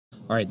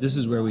All right, this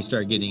is where we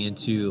start getting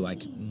into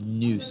like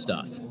new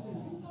stuff.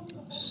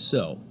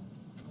 So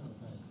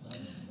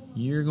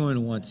you're going to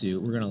want to,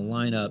 we're going to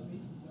line up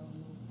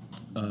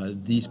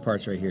these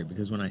parts right here,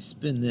 because when I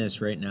spin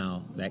this right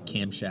now, that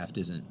camshaft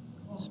isn't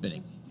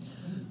spinning.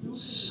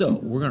 So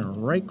we're going to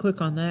right click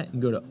on that and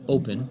go to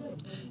open,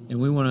 and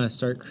we want to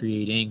start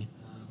creating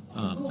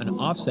an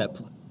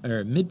offset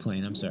or mid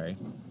plane. I'm sorry.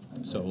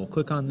 So we'll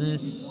click on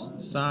this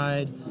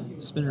side,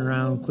 spin it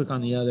around, click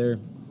on the other,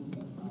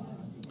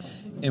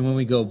 and when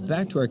we go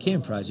back to our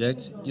cam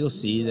project, you'll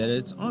see that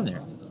it's on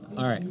there.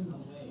 All right.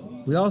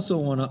 We also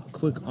want to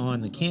click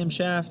on the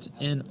camshaft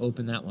and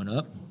open that one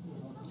up.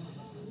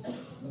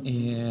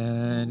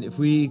 And if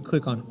we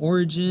click on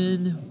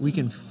origin, we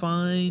can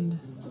find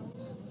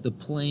the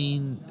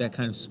plane that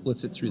kind of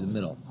splits it through the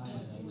middle.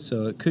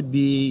 So it could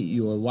be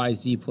your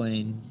YZ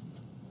plane,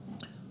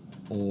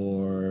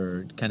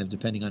 or kind of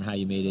depending on how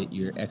you made it,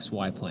 your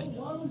XY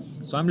plane.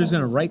 So I'm just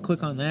going to right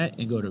click on that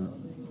and go to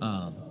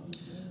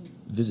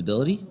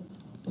visibility,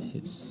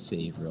 hit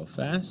save real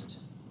fast.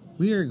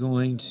 We are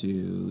going to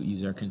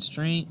use our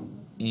constraint,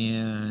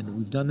 and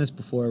we've done this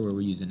before where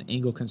we're using an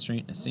angle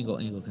constraint, a single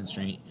angle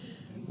constraint.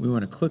 We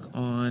want to click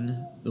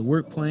on the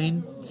work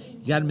plane.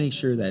 You got to make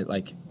sure that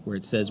like where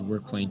it says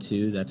work plane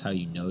 2, that's how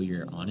you know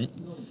you're on it.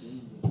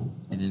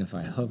 And then if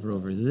I hover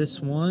over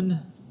this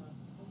one,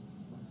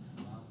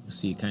 you'll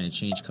see it kind of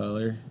change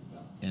color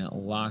and it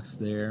locks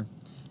there,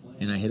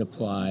 and I hit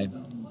apply.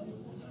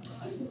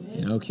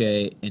 And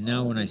okay, and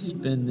now when I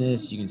spin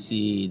this, you can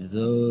see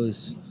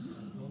those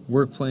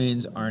work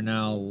planes are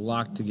now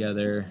locked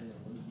together,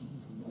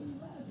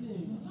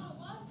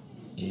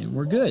 and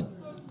we're good.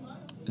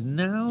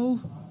 Now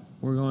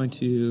we're going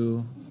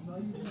to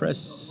press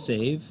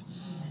save,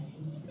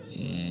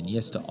 and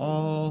yes to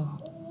all,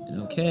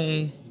 and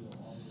okay.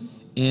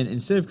 And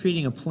instead of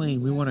creating a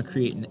plane, we want to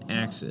create an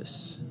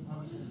axis.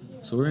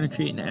 So we're going to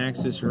create an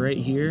axis right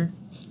here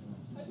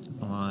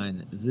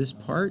on this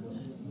part.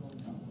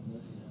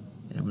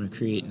 And I'm going to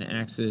create an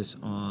axis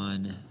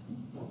on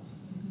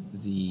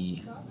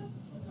the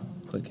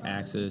click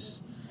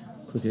axis,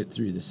 click it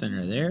through the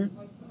center there.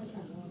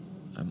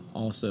 I'm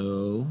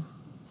also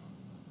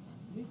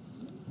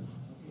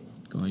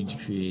going to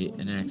create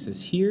an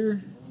axis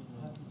here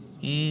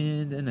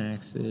and an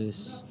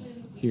axis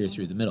here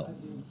through the middle.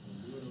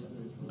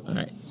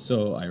 Alright,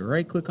 so I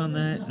right click on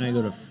that and I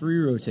go to free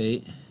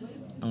rotate.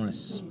 I want to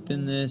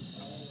spin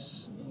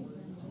this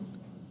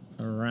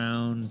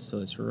around so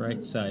it's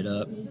right side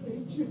up.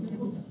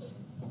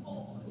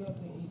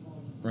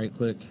 Right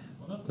click,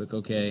 click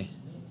OK.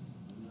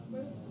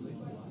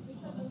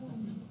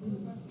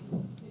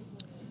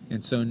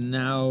 And so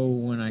now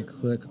when I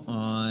click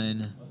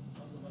on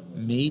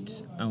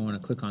mate, I want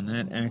to click on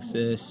that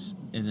axis,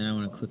 and then I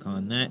want to click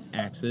on that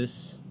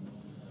axis.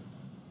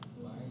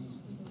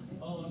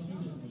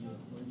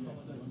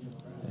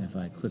 And if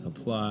I click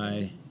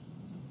apply,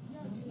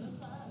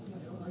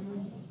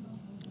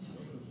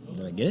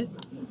 did I get it?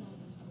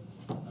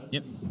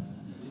 Yep.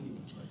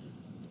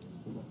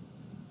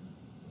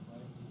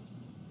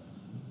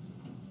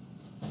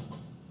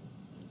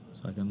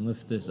 So I can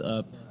lift this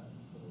up.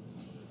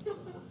 It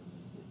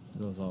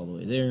goes all the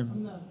way there.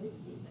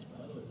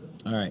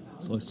 Alright,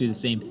 so let's do the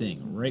same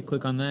thing. Right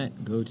click on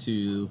that, go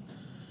to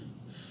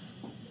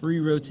free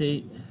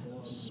rotate,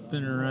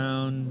 spin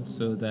around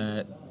so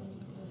that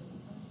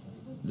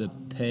the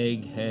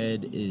peg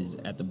head is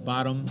at the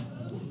bottom.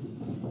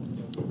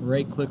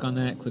 Right click on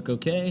that, click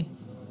OK.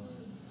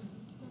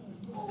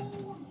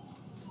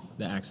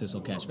 The axis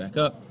will catch back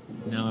up.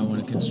 Now I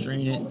want to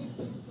constrain it,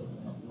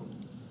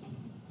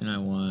 and I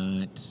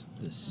want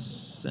the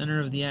center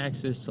of the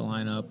axis to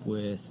line up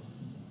with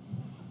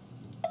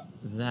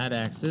that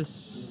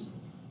axis.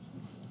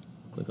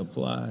 Click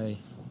apply,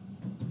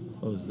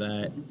 close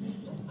that,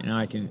 and now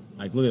I can,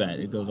 like, look at that,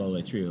 it goes all the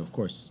way through. Of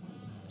course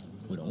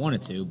we don't want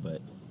it to,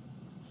 but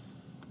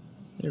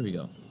there we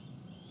go.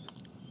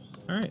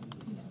 Alright,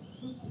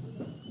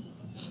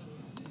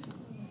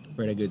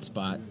 we're at a good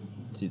spot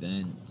to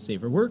then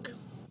save our work.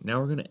 Now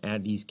we're going to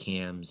add these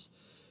cams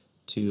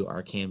to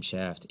our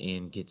camshaft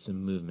and get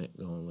some movement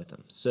going with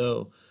them.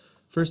 So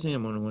first thing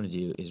I'm going to want to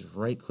do is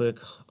right click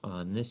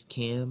on this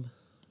cam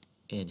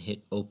and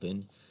hit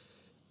open,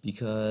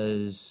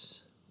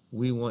 because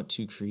we want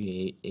to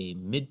create a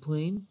mid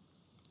plane.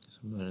 So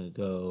I'm going to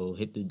go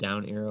hit the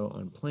down arrow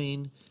on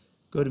plane,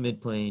 go to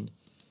mid plane,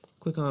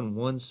 click on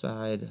one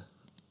side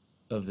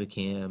of the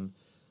cam,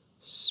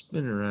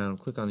 spin around,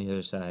 click on the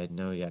other side.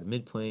 Now we got a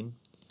mid plane.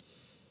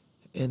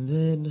 And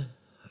then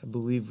I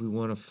believe we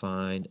want to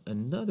find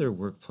another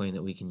work plane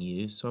that we can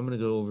use. So I'm going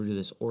to go over to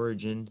this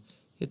origin,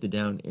 hit the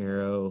down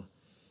arrow,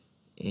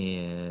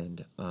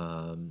 and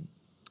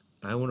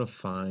I want to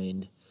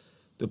find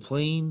the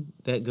plane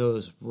that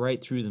goes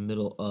right through the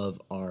middle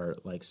of our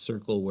like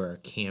circle where our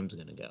cam's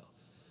going to go,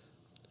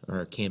 or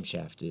our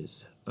camshaft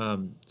is.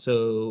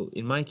 So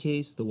in my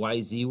case, the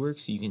YZ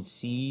works. You can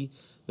see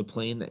the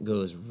plane that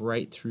goes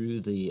right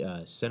through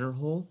the center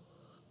hole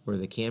where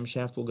the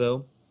camshaft will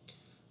go.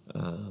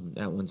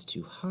 That one's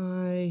too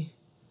high.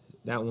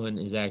 that one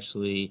is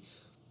actually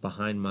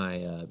behind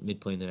my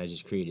midplane that I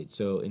just created.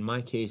 So in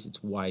my case, it's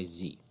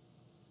YZ.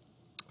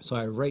 So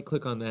I right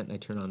click on that and I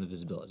turn on the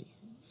visibility.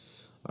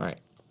 All right,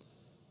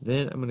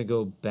 then I'm going to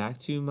go back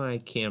to my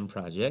cam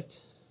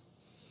project,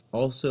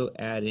 also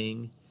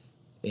adding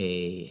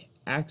a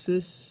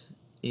axis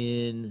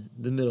in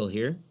the middle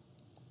here.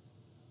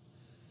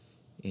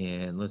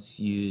 And let's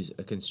use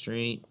a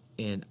constraint,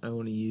 and I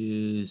want to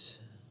use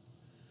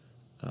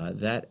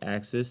that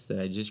axis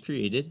that I just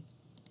created.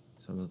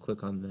 So I'm going to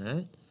click on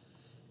that,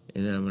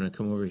 and then I'm going to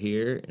come over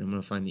here and I'm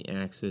going to find the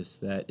axis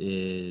that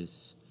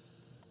is,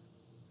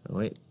 oh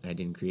wait, I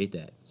didn't create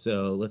that.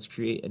 So let's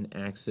create an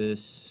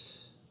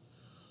axis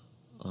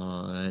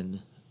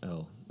on,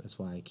 oh, that's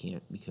why I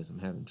can't, because I'm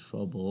having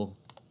trouble.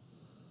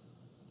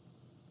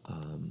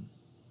 Come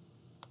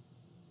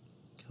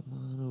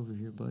on over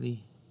here,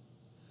 buddy.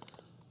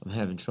 I'm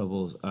having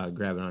trouble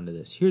grabbing onto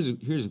this. Here's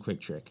a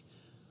quick trick.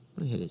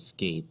 I'm going to hit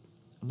escape.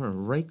 I'm going to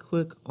right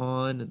click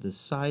on the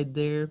side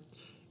there,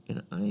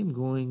 and I'm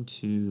going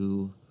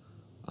to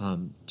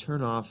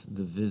turn off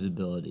the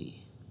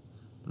visibility.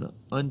 I'm going to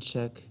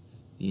uncheck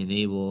the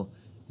enable.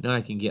 Now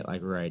I can get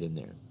like right in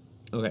there.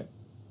 Okay.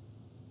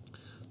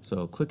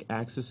 So click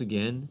axis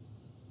again,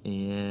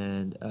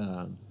 and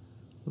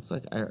looks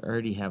like I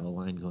already have a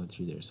line going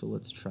through there. So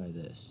let's try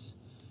this.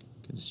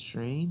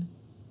 Constrain.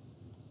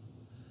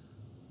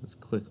 Let's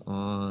click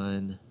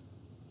on,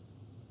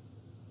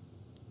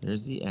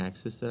 there's the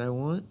axis that I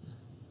want,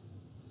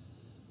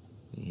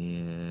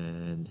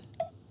 and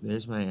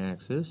there's my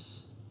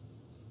axis.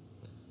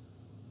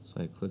 So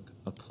I click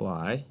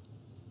apply.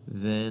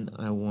 Then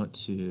I want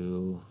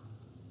to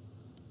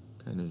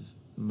kind of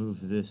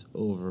move this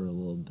over a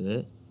little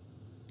bit.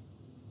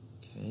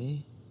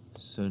 Okay,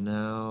 so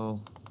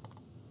now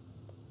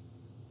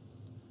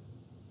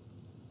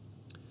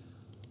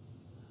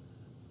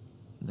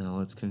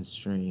let's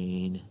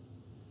constrain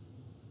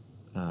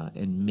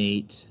and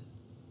mate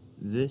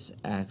this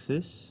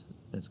axis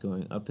that's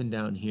going up and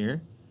down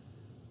here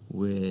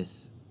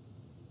with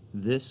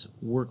this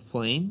work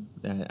plane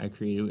that I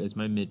created as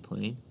my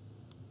midplane.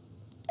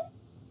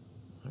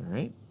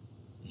 Alright,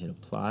 hit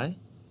apply.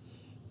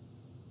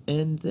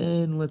 And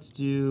then let's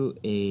do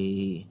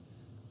a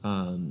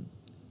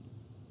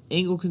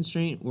angle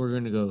constraint. We're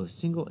going to go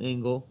single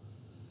angle,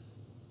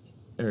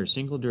 or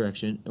single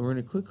direction, and we're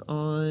going to click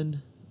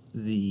on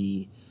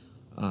the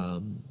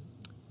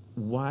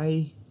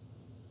Y,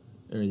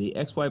 or the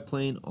XY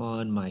plane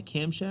on my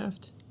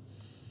camshaft,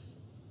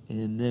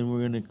 and then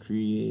we're going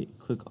to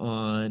click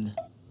on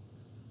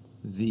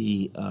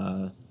the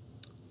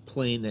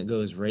plane that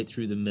goes right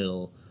through the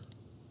middle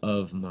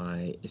of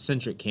my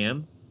eccentric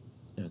cam.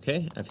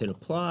 Okay, I've hit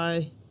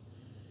apply,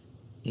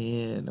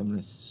 and I'm going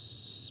to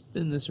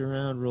spin this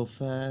around real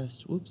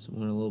fast. Whoops,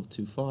 went a little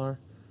too far.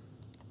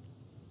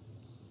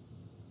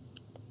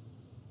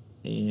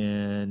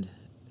 And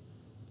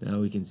now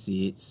we can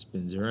see it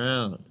spins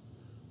around.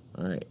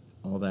 Alright,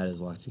 all that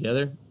is locked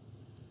together.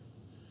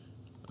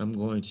 I'm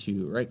going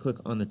to right click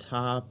on the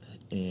top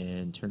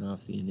and turn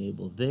off the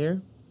enable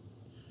there.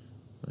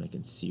 I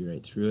can see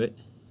right through it.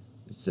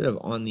 Instead of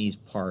on these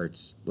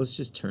parts, let's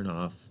just turn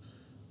off.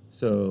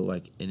 So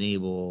like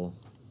enable,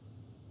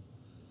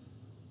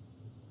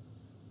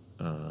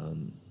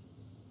 I'm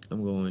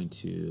going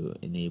to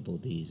enable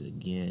these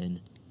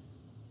again.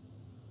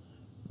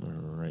 I'm going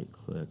to right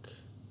click.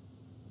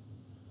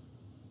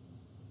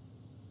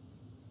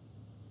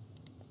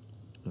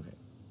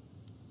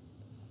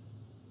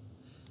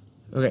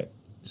 Okay,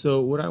 so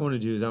what I want to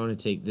do is I want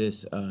to take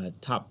this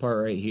top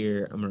part right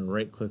here, I'm going to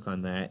right click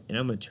on that, and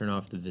I'm going to turn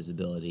off the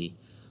visibility.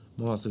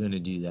 I'm also going to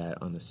do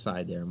that on the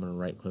side there. I'm going to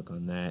right click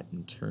on that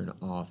and turn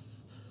off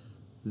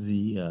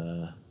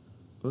the,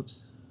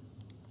 whoops,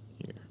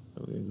 here,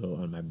 I'm going to go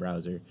on my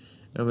browser,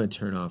 and I'm going to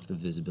turn off the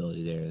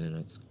visibility there, and then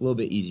it's a little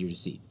bit easier to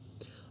see.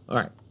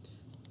 Alright,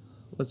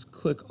 let's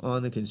click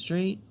on the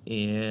constraint,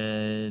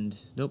 and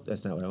nope,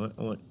 that's not what I want.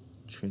 I want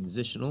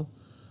transitional.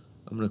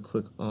 I'm going to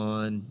click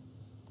on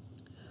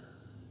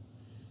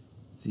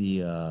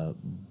the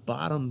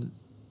bottom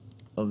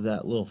of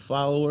that little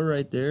follower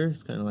right there.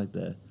 It's kind of like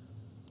that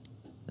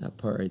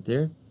part right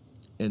there.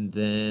 And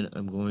then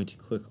I'm going to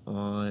click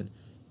on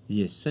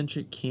the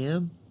eccentric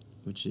cam,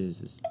 which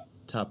is this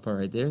top part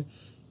right there.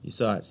 You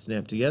saw it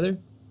snap together.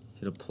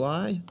 Hit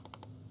apply.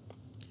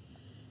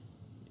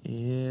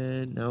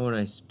 And now when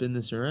I spin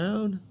this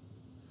around,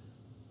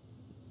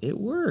 it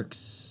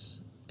works.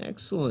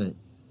 Excellent.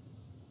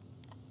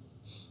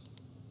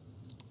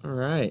 All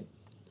right.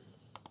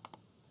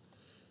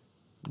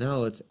 Now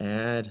let's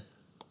add,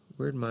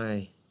 where'd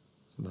my,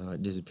 somehow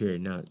it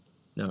disappeared, now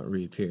it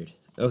reappeared.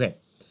 Okay,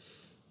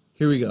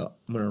 here we go.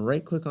 I'm going to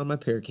right click on my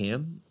pair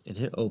cam and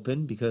hit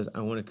open because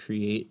I want to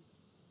create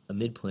a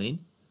midplane.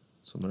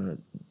 So I'm going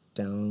to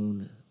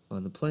down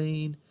on the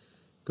plane,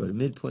 go to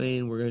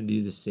midplane. We're going to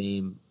do the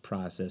same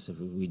process as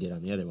we did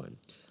on the other one.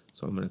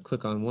 So I'm going to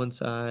click on one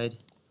side,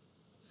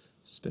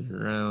 spin it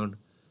around,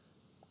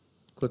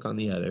 click on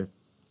the other.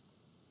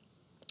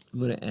 I'm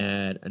going to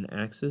add an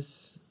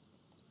axis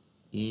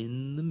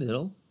in the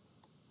middle.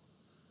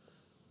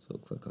 So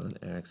click on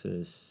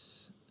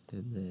axis,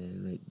 and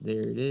then right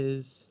there it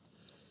is.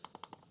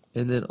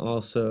 And then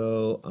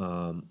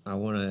also I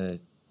want to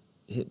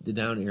hit the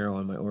down arrow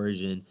on my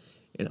origin,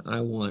 and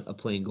I want a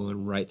plane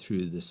going right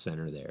through the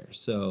center there.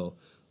 So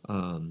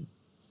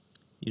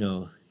you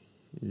know,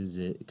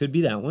 it could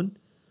be that one.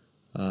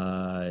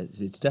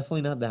 It's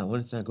definitely not that one.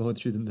 It's not going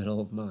through the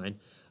middle of mine.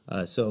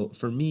 So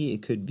for me,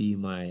 it could be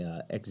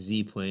my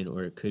XZ plane,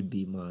 or it could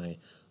be my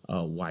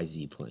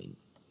YZ plane.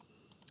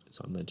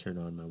 So I'm going to turn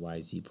on my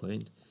YZ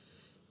plane,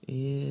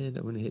 and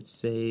I'm going to hit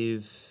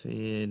save,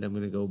 and I'm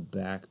going to go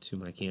back to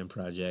my cam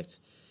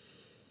project.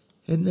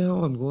 And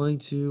now I'm going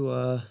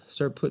to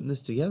start putting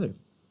this together.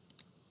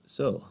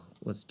 So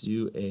let's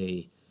do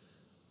a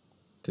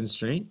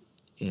constraint,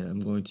 and I'm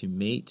going to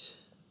mate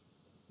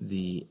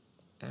the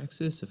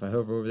axis. If I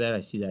hover over that, I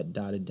see that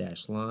dotted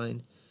dash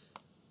line.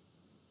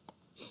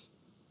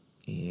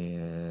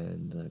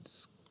 And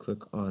let's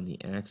click on the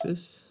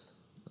axis.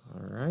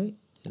 All right,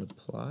 hit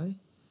apply.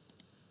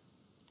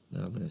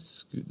 Now I'm going to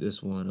scoot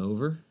this one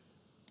over.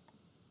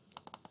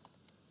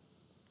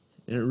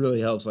 And it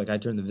really helps, like I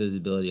turn the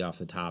visibility off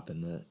the top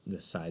and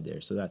the side there,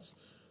 so that's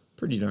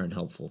pretty darn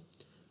helpful.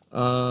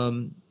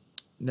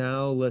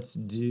 Now let's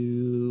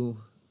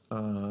do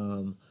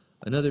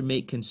another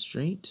mate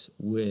constraint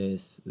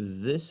with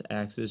this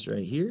axis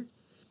right here,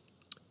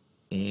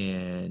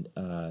 and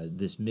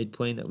this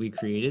midplane that we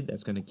created,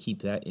 that's going to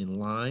keep that in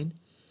line.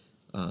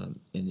 And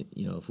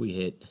you know, if we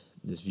hit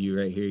this view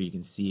right here, you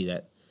can see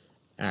that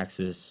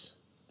axis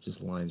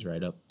just lines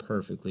right up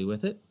perfectly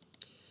with it.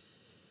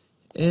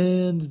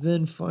 And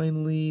then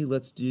finally,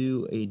 let's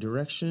do a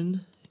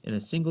direction in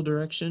a single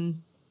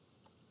direction.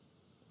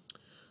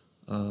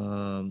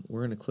 We're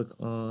going to click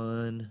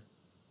on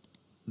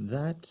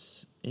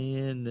that,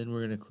 and then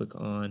we're going to click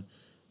on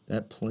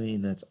that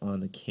plane that's on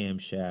the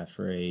camshaft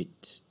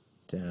right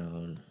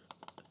down.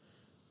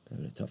 I'm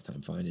having a tough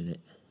time finding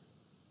it.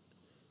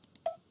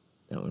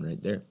 That one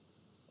right there.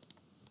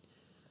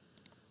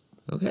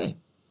 Okay,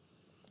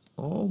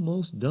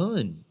 almost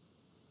done.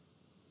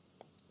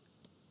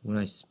 When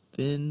I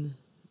spin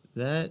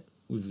that,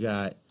 we've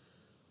got,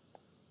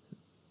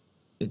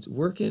 it's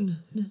working.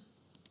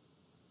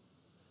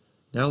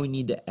 Now we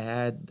need to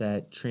add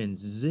that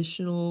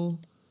transitional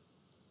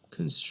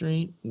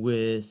constraint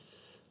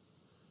with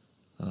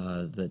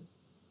the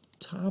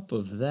top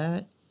of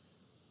that,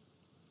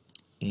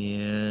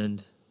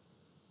 and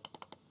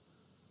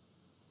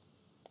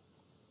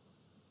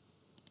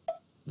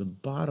the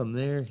bottom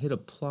there. Hit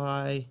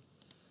apply.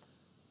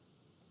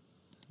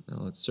 Now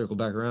let's circle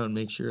back around and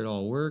make sure it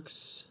all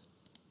works.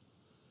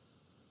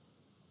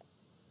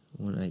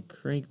 When I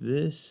crank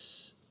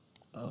this,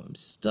 oh, I'm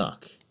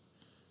stuck.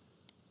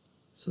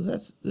 So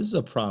this is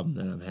a problem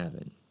that I'm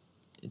having.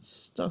 It's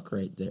stuck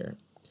right there.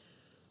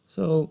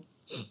 So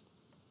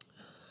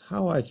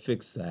how I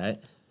fix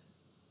that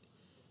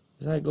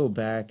is I go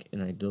back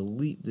and I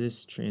delete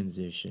this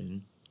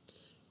transitional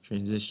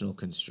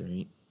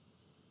constraint,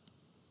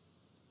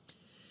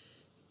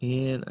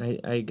 and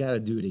I gotta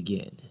do it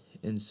again.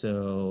 And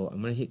so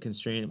I'm gonna hit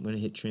constraint, I'm gonna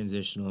hit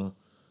transitional,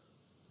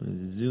 I'm gonna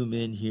zoom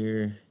in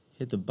here,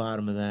 hit the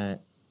bottom of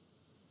that,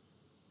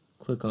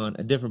 click on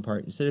a different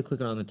part. Instead of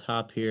clicking on the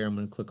top here, I'm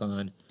going to click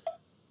on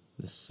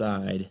the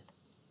side,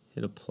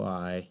 hit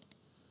apply.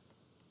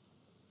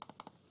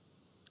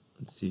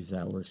 Let's see if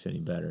that works any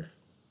better.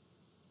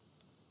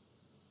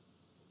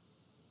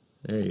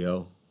 There you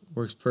go.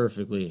 Works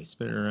perfectly.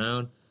 Spin it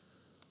around.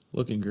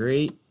 Looking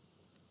great.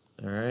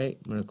 Alright,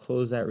 I'm going to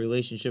close that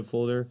relationship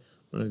folder.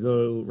 I'm going to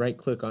go right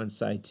click on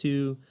side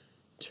 2,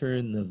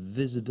 turn the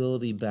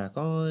visibility back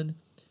on,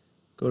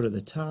 go to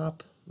the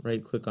top,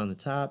 right click on the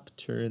top,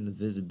 turn the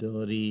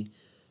visibility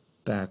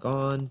back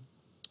on.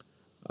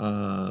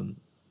 I'm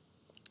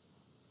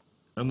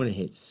going to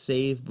hit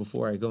save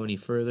before I go any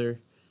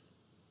further.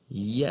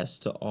 Yes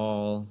to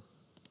all.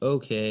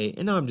 Okay,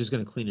 and now I'm just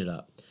going to clean it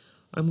up.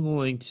 I'm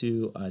going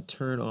to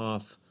turn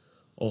off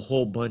a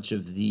whole bunch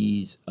of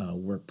these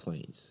work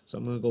planes. So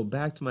I'm going to go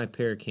back to my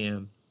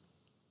Paracam.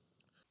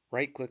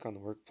 Right click on the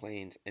work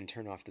planes and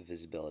turn off the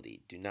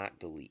visibility. Do not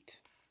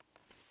delete.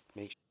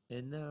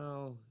 And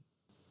now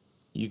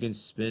you can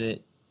spin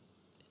it.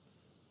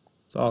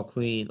 It's all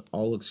clean,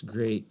 all looks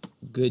great.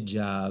 Good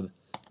job.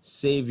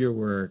 Save your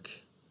work.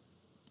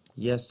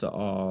 Yes to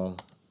all.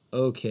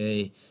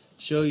 Okay.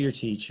 Show your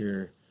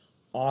teacher.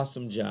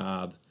 Awesome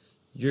job.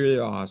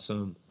 You're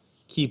awesome.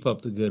 Keep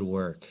up the good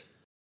work.